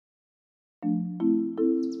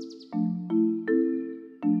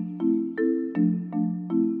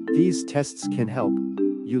These tests can help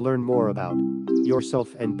you learn more about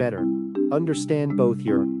yourself and better understand both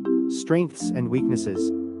your strengths and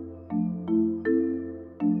weaknesses.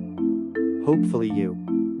 Hopefully you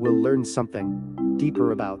will learn something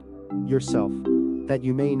deeper about yourself that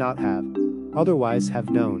you may not have otherwise have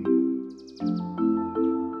known.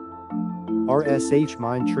 RSH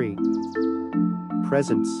Mind Tree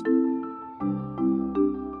Presence.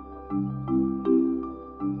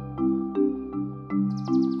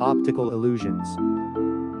 Optical illusions,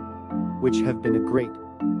 which have been a great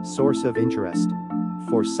source of interest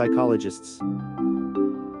for psychologists.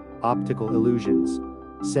 Optical illusions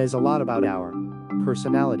says a lot about our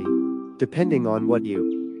personality, depending on what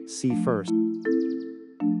you see first.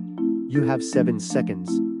 You have 7 seconds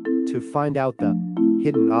to find out the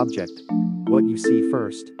hidden object, what you see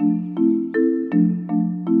first.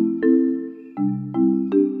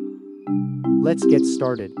 Let's get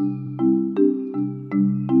started.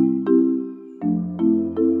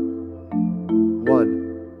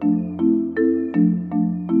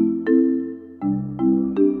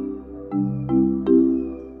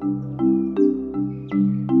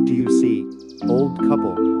 1. Do you see old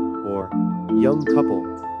couple or young couple?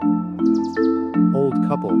 Old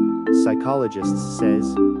couple, psychologists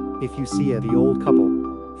says, if you see the old couple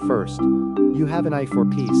first, you have an eye for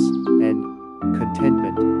peace and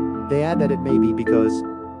contentment. They add that it may be because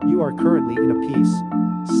you are currently in a peace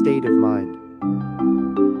state of mind.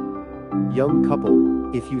 Young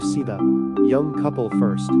couple, if you see the young couple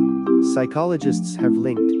first, psychologists have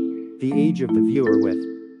linked the age of the viewer with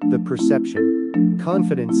the perception.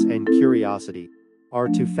 Confidence and curiosity are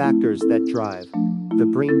 2 factors that drive the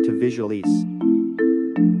brain to visualize.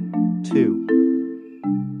 2.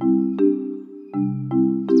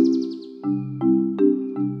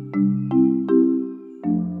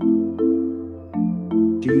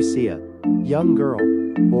 Do you see a young girl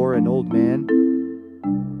or an old man?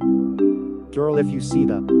 Girl, if you see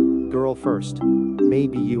the girl first,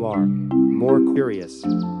 maybe you are more curious,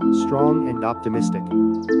 strong and optimistic.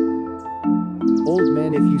 Old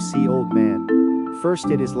man, if you see old man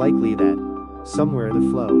first, it is likely that somewhere the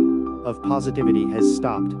flow of positivity has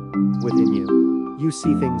stopped within you. You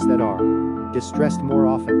see things that are distressed more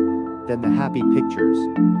often than the happy pictures.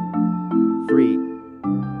 3.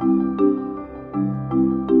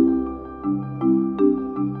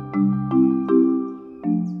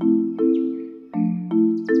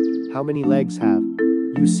 How many legs have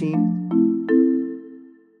you seen?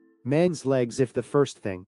 Man's legs, if the first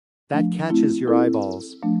thing that catches your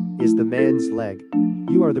eyeballs is the man's leg,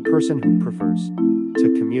 you are the person who prefers to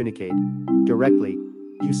communicate directly.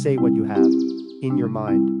 You say what you have in your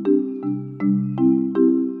mind.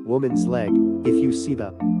 Woman's leg, if you see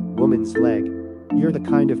the woman's leg, you're the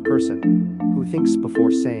kind of person who thinks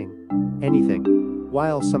before saying anything,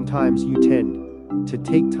 while sometimes you tend to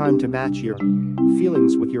take time to match your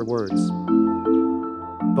feelings with your words.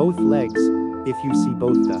 Both legs, if you see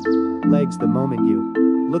both the legs the moment you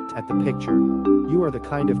looked at the picture, you are the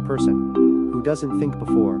kind of person who doesn't think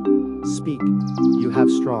before speak. You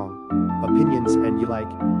have strong opinions and you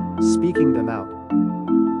like speaking them out.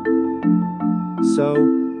 So,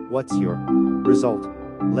 what's your result?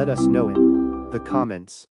 Let us know in the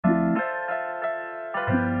comments.